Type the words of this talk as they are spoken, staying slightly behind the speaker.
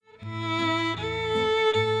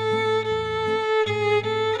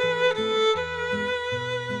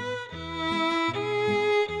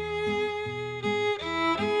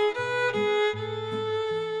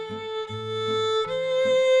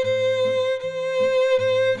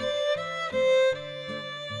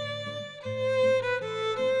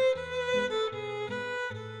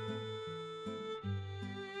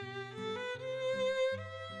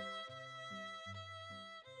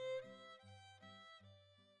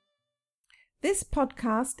This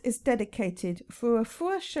podcast is dedicated for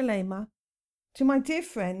Refuah Shalema to my dear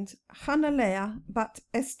friend Hannah Leah Bat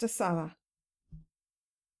Esther Sarah.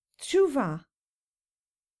 Tshuva,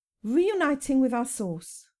 reuniting with our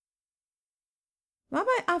source.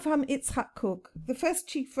 Rabbi Avraham Yitzchak Kook, the first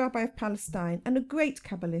chief rabbi of Palestine and a great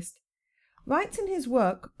Kabbalist, writes in his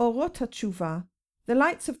work Orot HaTshuva, The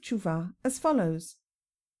Lights of Tshuva, as follows.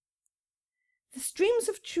 The streams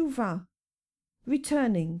of Tshuva,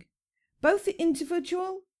 returning, both the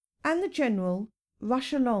individual and the general,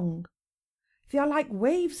 rush along. They are like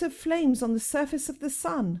waves of flames on the surface of the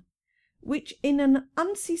sun, which in an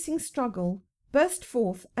unceasing struggle burst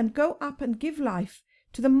forth and go up and give life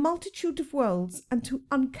to the multitude of worlds and to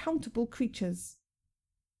uncountable creatures.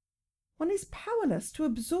 One is powerless to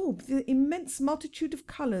absorb the immense multitude of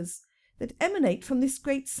colours that emanate from this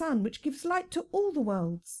great sun, which gives light to all the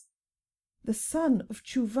worlds, the sun of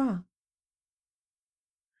Tshuva.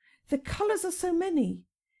 The colours are so many,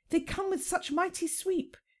 they come with such mighty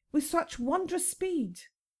sweep, with such wondrous speed.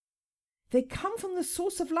 They come from the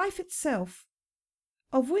source of life itself,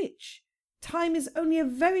 of which time is only a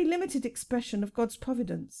very limited expression of God's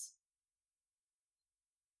providence.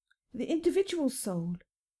 The individual soul,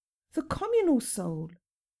 the communal soul,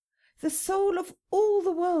 the soul of all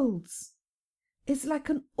the worlds, is like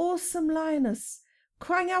an awesome lioness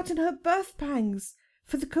crying out in her birth pangs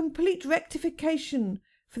for the complete rectification,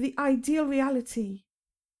 for the ideal reality.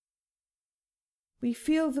 We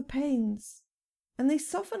feel the pains, and they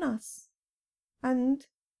soften us, and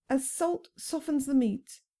as salt softens the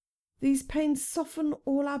meat, these pains soften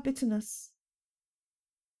all our bitterness.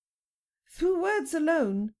 Through words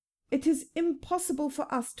alone, it is impossible for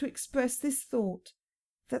us to express this thought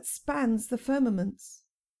that spans the firmaments.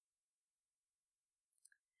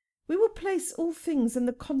 We will place all things in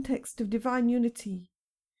the context of divine unity.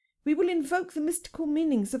 We will invoke the mystical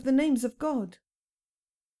meanings of the names of God.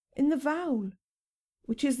 In the vowel,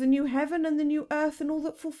 which is the new heaven and the new earth and all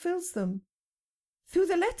that fulfills them. Through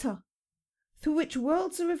the letter, through which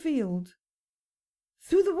worlds are revealed.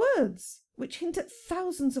 Through the words, which hint at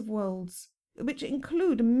thousands of worlds, which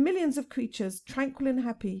include millions of creatures tranquil and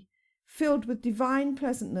happy, filled with divine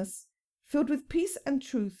pleasantness, filled with peace and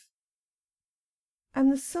truth.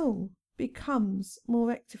 And the soul becomes more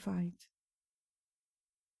rectified.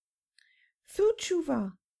 Through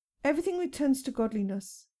Tshuva, everything returns to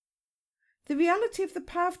godliness. The reality of the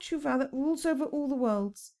power of Tshuva that rules over all the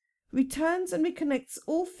worlds returns and reconnects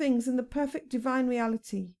all things in the perfect divine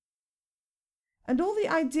reality. And all the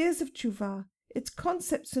ideas of Tshuva, its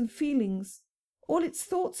concepts and feelings, all its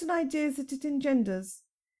thoughts and ideas that it engenders,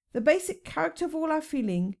 the basic character of all our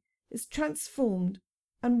feeling, is transformed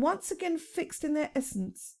and once again fixed in their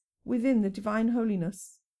essence within the divine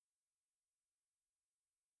holiness.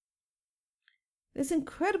 This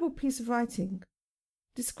incredible piece of writing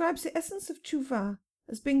describes the essence of Tshuva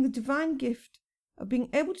as being the divine gift of being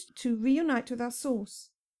able to reunite with our source.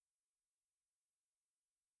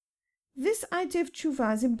 This idea of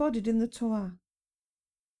Tshuva is embodied in the Torah.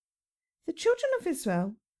 The children of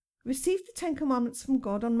Israel received the Ten Commandments from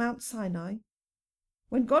God on Mount Sinai,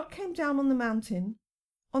 when God came down on the mountain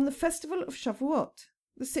on the festival of Shavuot,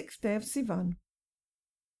 the 6th day of Sivan.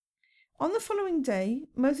 On the following day,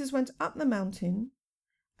 Moses went up the mountain,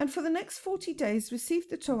 and for the next 40 days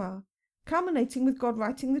received the Torah, culminating with God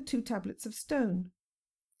writing the 2 tablets of stone.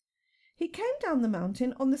 He came down the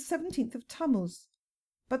mountain on the 17th of Tammuz,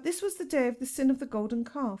 but this was the day of the sin of the golden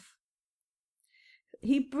calf.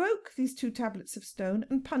 He broke these 2 tablets of stone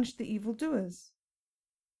and punished the evildoers.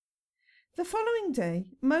 The following day,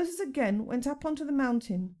 Moses again went up onto the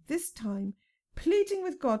mountain, this time pleading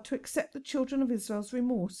with God to accept the children of Israel's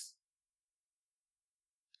remorse.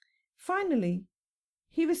 Finally,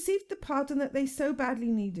 he received the pardon that they so badly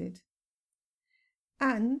needed,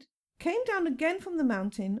 and came down again from the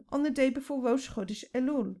mountain on the day before Rosh Chodesh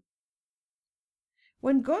Elul,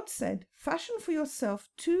 when God said, "Fashion for yourself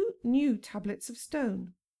 2 new tablets of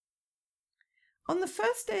stone." On the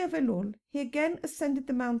first day of Elul, he again ascended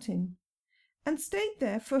the mountain, and stayed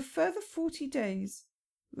there for a further 40 days,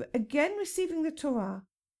 again receiving the Torah,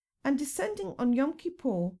 and descending on Yom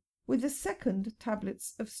Kippur with the 2nd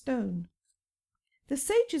tablets of stone. The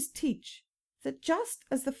sages teach that just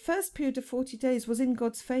as the first period of 40 days was in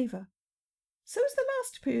God's favour, so is the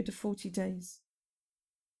last period of 40 days.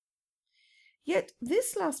 Yet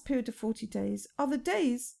this last period of 40 days are the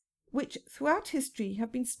days which throughout history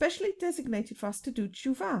have been specially designated for us to do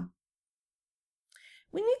Tshuva.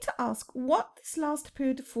 We need to ask what this last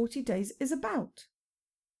period of 40 days is about.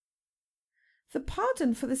 The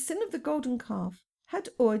pardon for the sin of the golden calf had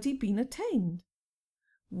already been attained.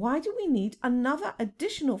 why do we need another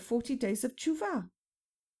additional 40 days of tshuva?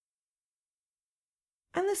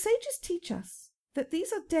 And the sages teach us that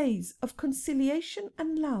these are days of conciliation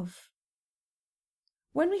and love,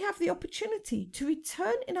 when we have the opportunity to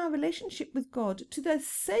return in our relationship with God to the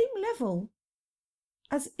same level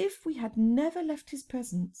as if we had never left his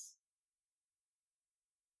presence.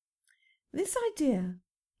 This idea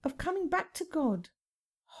of coming back to God,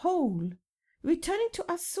 whole, returning to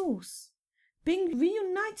our source, being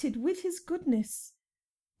reunited with his goodness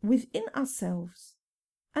within ourselves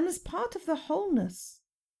and as part of the wholeness,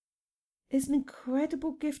 is an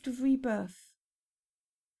incredible gift of rebirth,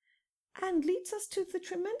 and leads us to the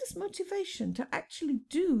tremendous motivation to actually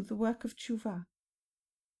do the work of tshuva.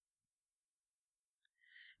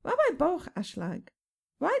 Rabbi Baruch Ashlag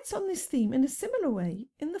writes on this theme in a similar way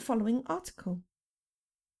in the following article.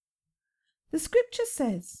 The scripture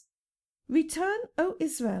says, "Return, O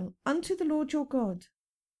Israel, unto the Lord your God,"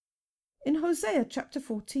 in Hosea chapter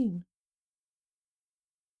 14.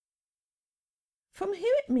 From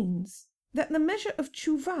here it means that the measure of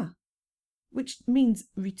tshuva, which means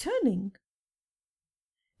returning,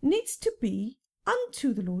 needs to be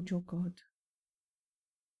unto the Lord your God.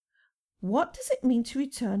 What does it mean to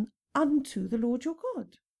return unto the Lord your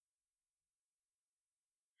God?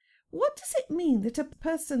 What does it mean that a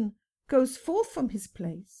person goes forth from his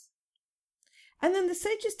place, and then the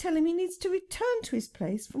sages tell him he needs to return to his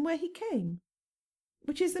place from where he came,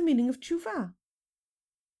 which is the meaning of tshuva?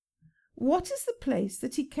 What is the place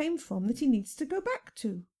that he came from that he needs to go back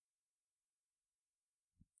to?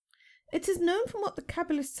 It is known from what the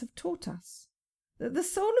Kabbalists have taught us that the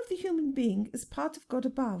soul of the human being is part of God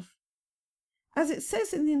above, as it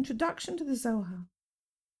says in the introduction to the Zohar.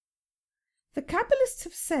 The Kabbalists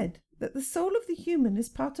have said that the soul of the human is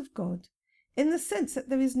part of God in the sense that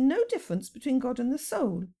there is no difference between God and the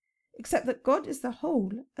soul, except that God is the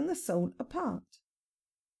whole and the soul apart.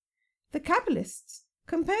 The Kabbalists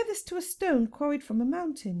compare this to a stone quarried from a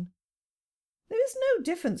mountain. There is no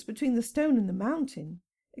difference between the stone and the mountain,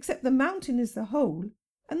 except the mountain is the whole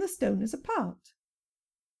and the stone is a part.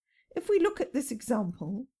 If we look at this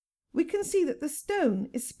example, we can see that the stone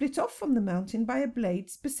is split off from the mountain by a blade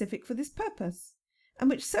specific for this purpose, and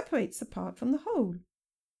which separates the part from the whole.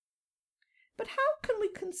 But how can we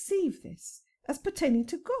conceive this as pertaining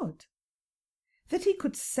to God? That he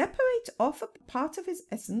could separate off a part of his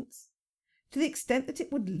essence to the extent that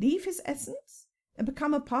it would leave his essence and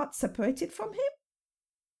become a part separated from him?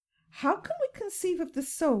 How can we conceive of the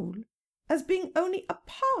soul as being only a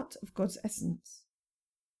part of God's essence?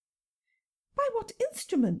 By what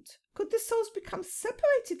instrument could the souls become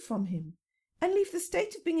separated from him and leave the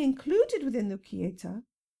state of being included within the Creator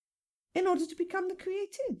in order to become the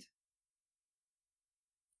created?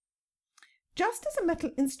 Just as a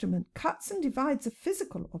metal instrument cuts and divides a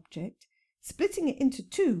physical object, splitting it into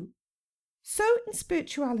two, so in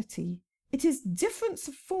spirituality it is difference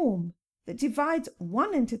of form that divides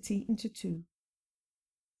one entity into two.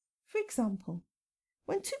 For example,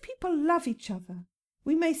 when two people love each other,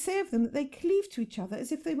 we may say of them that they cleave to each other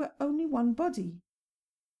as if they were only one body.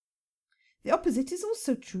 The opposite is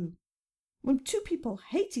also true. When two people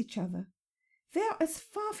hate each other, they are as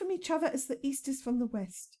far from each other as the east is from the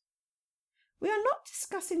west. We are not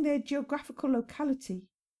discussing their geographical locality.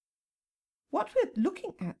 What we are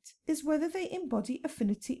looking at is whether they embody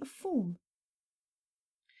affinity of form.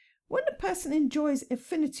 When a person enjoys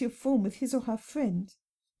affinity of form with his or her friend,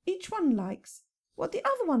 each one likes what the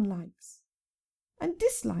other one likes, and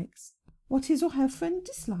dislikes what his or her friend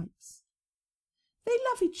dislikes. They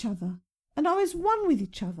love each other and are as one with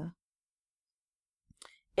each other.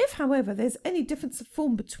 If, however, there's any difference of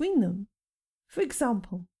form between them, for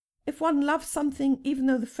example, if one loves something even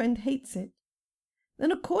though the friend hates it,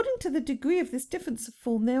 then according to the degree of this difference of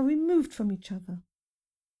form they are removed from each other.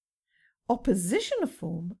 Opposition of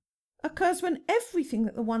form occurs when everything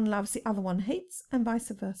that the one loves the other one hates, and vice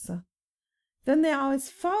versa. Then they are as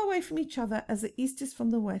far away from each other as the east is from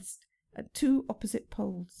the west, at two opposite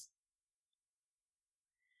poles.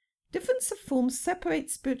 Difference of form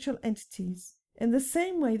separates spiritual entities in the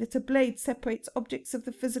same way that a blade separates objects of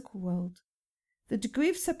the physical world, the degree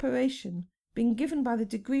of separation being given by the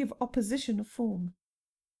degree of opposition of form.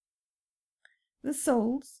 The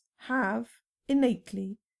souls have,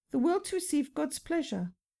 innately, the will to receive God's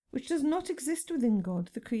pleasure, which does not exist within God,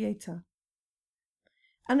 the Creator.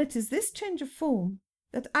 And it is this change of form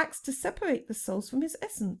that acts to separate the souls from his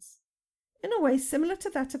essence, in a way similar to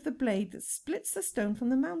that of the blade that splits the stone from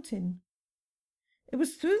the mountain. It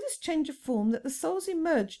was through this change of form that the souls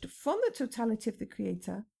emerged from the totality of the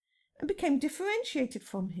Creator and became differentiated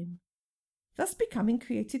from him, thus becoming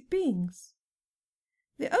created beings.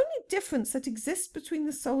 The only difference that exists between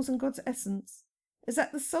the souls and God's essence is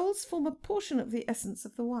that the souls form a portion of the essence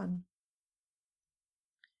of the one.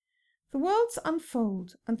 The worlds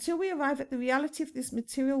unfold until we arrive at the reality of this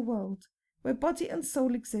material world, where body and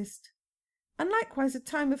soul exist, and likewise a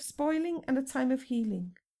time of spoiling and a time of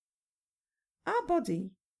healing. Our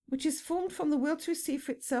body, which is formed from the will to receive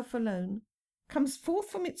for itself alone, comes forth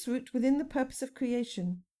from its root within the purpose of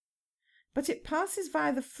creation, but it passes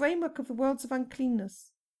via the framework of the worlds of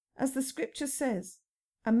uncleanness. As the scripture says,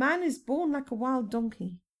 a man is born like a wild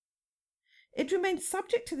donkey. It remains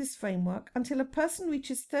subject to this framework until a person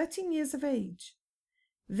reaches 13 years of age.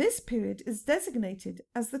 This period is designated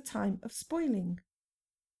as the time of spoiling.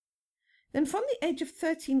 Then from the age of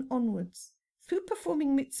 13 onwards, through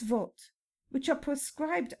performing mitzvot, which are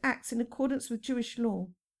prescribed acts in accordance with Jewish law,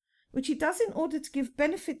 which he does in order to give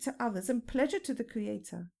benefit to others and pleasure to the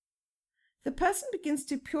Creator, the person begins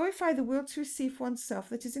to purify the will to receive oneself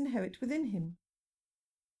that is inherent within him.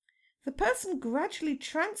 The person gradually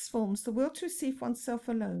transforms the will to receive oneself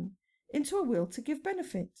alone into a will to give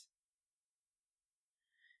benefit.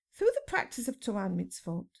 Through the practice of Torah and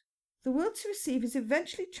mitzvot, the will to receive is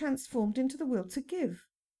eventually transformed into the will to give.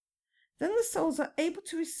 Then the souls are able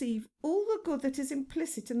to receive all the good that is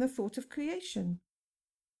implicit in the thought of creation.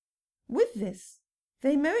 With this,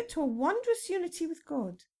 they merit to a wondrous unity with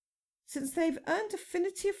God, since they've earned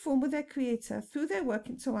affinity of form with their Creator through their work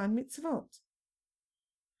in Torah and mitzvot.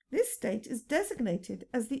 This state is designated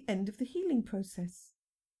as the end of the healing process.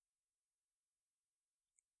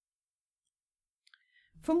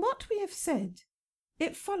 From what we have said,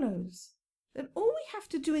 it follows that all we have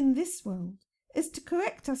to do in this world is to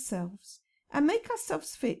correct ourselves and make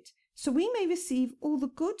ourselves fit so we may receive all the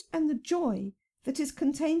good and the joy that is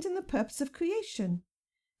contained in the purpose of creation,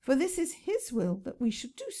 for this is His will that we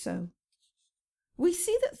should do so. We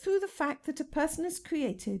see that through the fact that a person is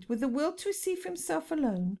created with the will to receive himself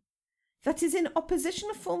alone, that is in opposition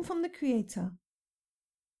of form from the Creator,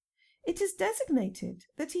 it is designated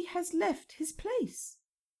that he has left his place.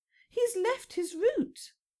 He has left his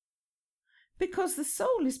root. Because the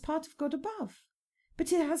soul is part of God above,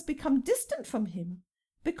 but it has become distant from him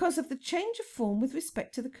because of the change of form with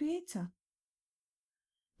respect to the Creator.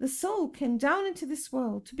 The soul came down into this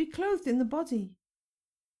world to be clothed in the body.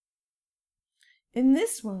 In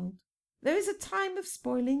this world, there is a time of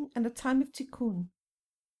spoiling and a time of tikkun,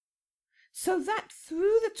 so that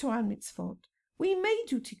through the Torah and mitzvot we may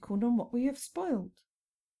do tikkun on what we have spoiled.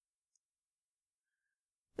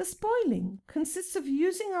 The spoiling consists of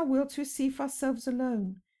using our will to receive ourselves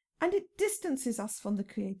alone, and it distances us from the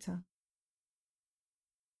Creator.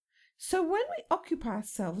 So when we occupy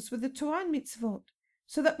ourselves with the Torah and mitzvot,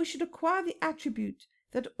 so that we should acquire the attribute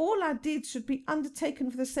that all our deeds should be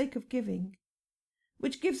undertaken for the sake of giving,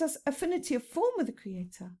 which gives us affinity of form with the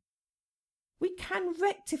Creator, we can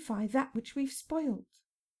rectify that which we've spoiled.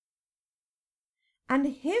 And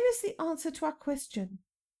here is the answer to our question.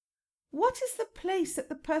 What is the place that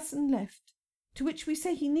the person left to which we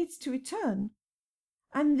say he needs to return?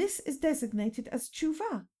 And this is designated as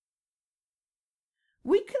tshuva.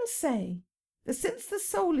 We can say that since the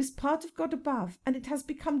soul is part of God above and it has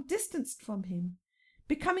become distanced from him,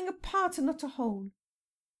 becoming a part and not a whole,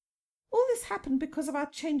 all this happened because of our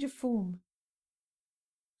change of form.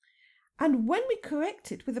 And when we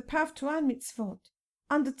correct it with the power of Torah and mitzvot,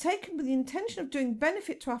 undertaken with the intention of doing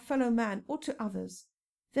benefit to our fellow man or to others,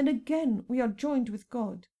 then again we are joined with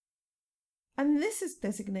God. And this is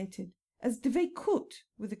designated as dveikut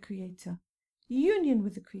with the Creator, union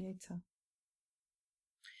with the Creator.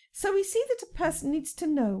 So we see that a person needs to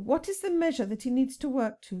know what is the measure that he needs to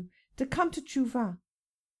work to come to tshuva.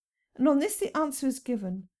 And on this the answer is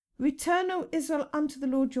given, return, O Israel, unto the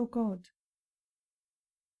Lord your God.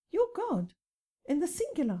 Your God, in the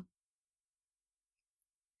singular.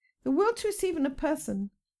 The will to receive in a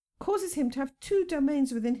person causes him to have two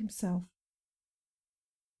domains within himself,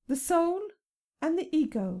 the soul and the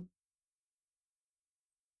ego,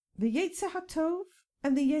 the Yetzer HaTov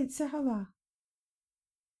and the Yetzer Hara.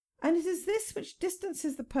 And it is this which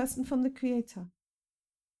distances the person from the Creator.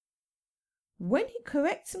 When he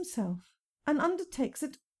corrects himself and undertakes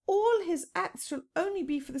that all his acts shall only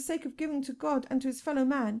be for the sake of giving to God and to his fellow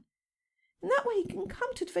man, in that way he can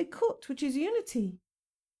come to dveikut, which is unity.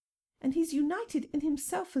 And he's united in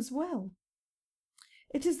himself as well.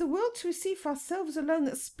 It is the will to receive for ourselves alone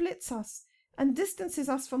that splits us and distances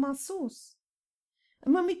us from our source.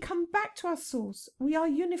 And when we come back to our source, we are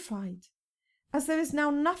unified, as there is now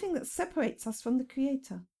nothing that separates us from the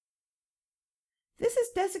Creator. This is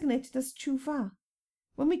designated as tshuva,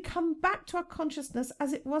 when we come back to our consciousness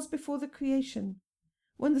as it was before the creation,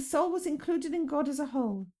 when the soul was included in God as a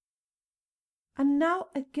whole. And now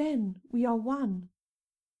again we are one.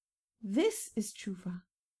 This is tshuva.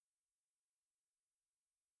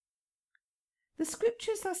 The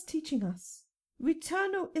scripture is thus teaching us,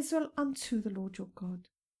 return, O Israel, unto the Lord your God.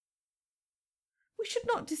 We should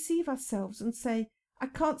not deceive ourselves and say, I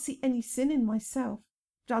can't see any sin in myself,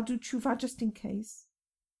 but I'll do tshuva just in case.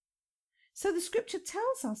 So the scripture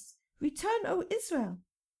tells us, return, O Israel.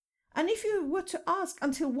 And if you were to ask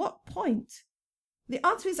until what point, the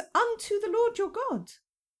answer is unto the Lord your God.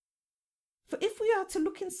 For if we are to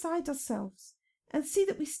look inside ourselves and see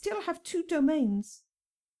that we still have two domains,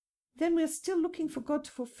 then we are still looking for God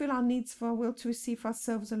to fulfill our needs for our will to receive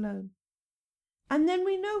ourselves alone. And then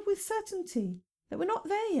we know with certainty that we're not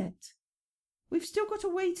there yet. We've still got a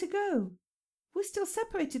way to go. We're still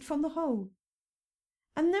separated from the whole.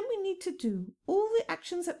 And then we need to do all the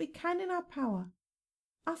actions that we can in our power,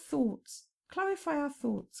 our thoughts, clarify our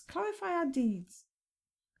deeds,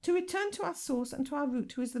 to return to our source and to our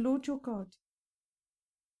root, who is the Lord your God.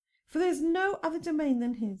 For there is no other domain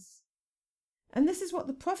than his. And this is what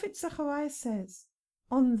the prophet Zechariah says,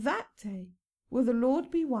 on that day will the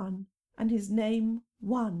Lord be one, and his name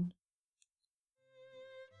one.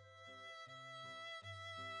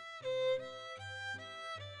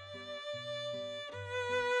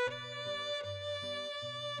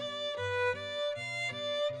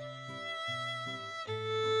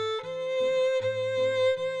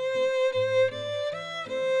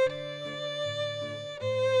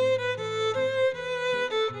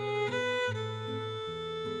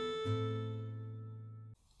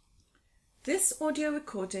 This audio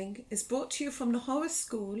recording is brought to you from Nahora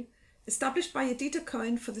School, established by Yedida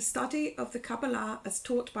Cohen for the study of the Kabbalah as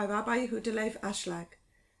taught by Rabbi Yehuda Leib Ashlag.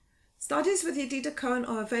 Studies with Yedida Cohen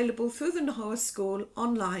are available through the Nahora School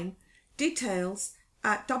online. Details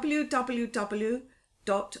at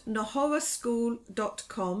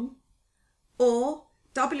www.nahoraschool.com or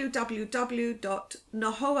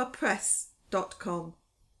www.nahorapress.com.